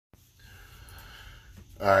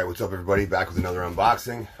Alright, what's up everybody? Back with another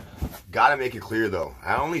unboxing. Gotta make it clear though,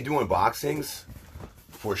 I only do unboxings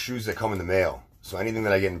for shoes that come in the mail. So anything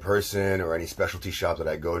that I get in person or any specialty shop that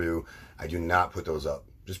I go to, I do not put those up.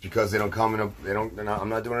 Just because they don't come in I'm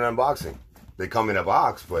not doing an unboxing. They come in a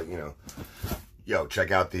box, but you know. Yo,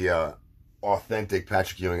 check out the authentic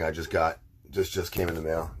Patrick Ewing I just got. Just came in the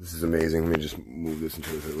mail. This is amazing. Let me just move this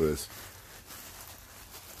into the list.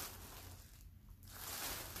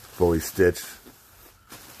 Fully stitched.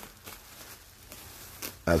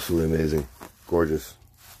 Absolutely amazing. Gorgeous.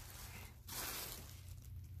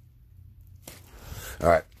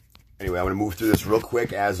 Alright. Anyway, I'm going to move through this real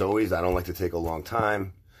quick. As always, I don't like to take a long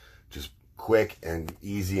time. Just quick and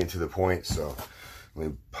easy and to the point. So, let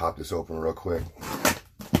me pop this open real quick.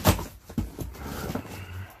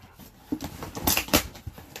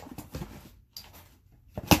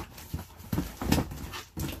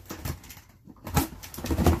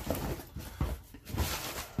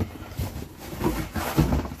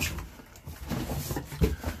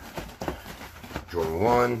 Jordan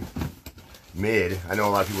 1, mid. I know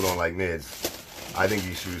a lot of people don't like mids. I think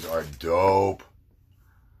these shoes are dope.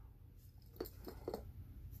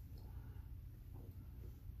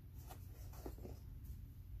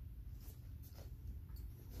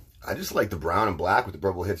 I just like the brown and black with the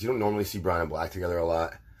purple hits. You don't normally see brown and black together a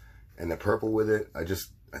lot. And the purple with it, I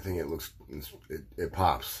think it looks, it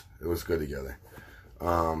pops. It looks good together.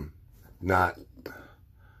 Not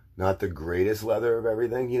the greatest leather of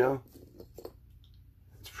everything, you know?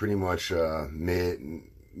 It's pretty much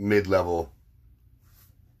mid-level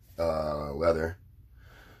leather.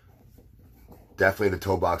 Definitely the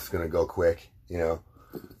toe box is going to go quick, you know?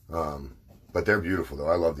 But they're beautiful, though.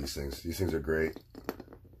 I love these things. These things are great.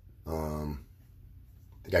 I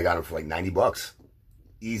think I got them for like 90 bucks.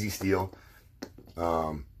 Easy steal.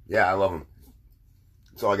 Yeah, I love them.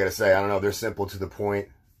 That's all I got to say. I don't know. They're simple to the point.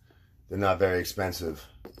 They're not very expensive,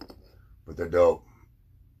 but they're dope.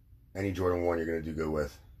 Any Jordan 1 you're going to do good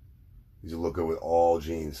with. These will look good with all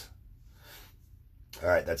jeans.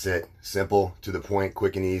 Alright, that's it. Simple, to the point,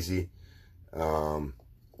 quick and easy. Yeah,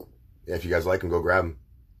 if you guys like them, go grab them.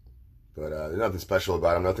 But there's nothing special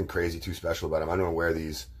about them. Nothing crazy too special about them. I'm going to wear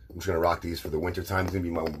these. I'm just going to rock these for the winter time. It's going to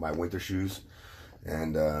be my winter shoes.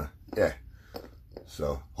 And, yeah.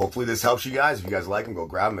 So, hopefully this helps you guys. If you guys like them, go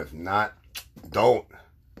grab them. If not, don't.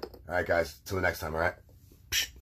 Alright, guys. Till the next time, alright?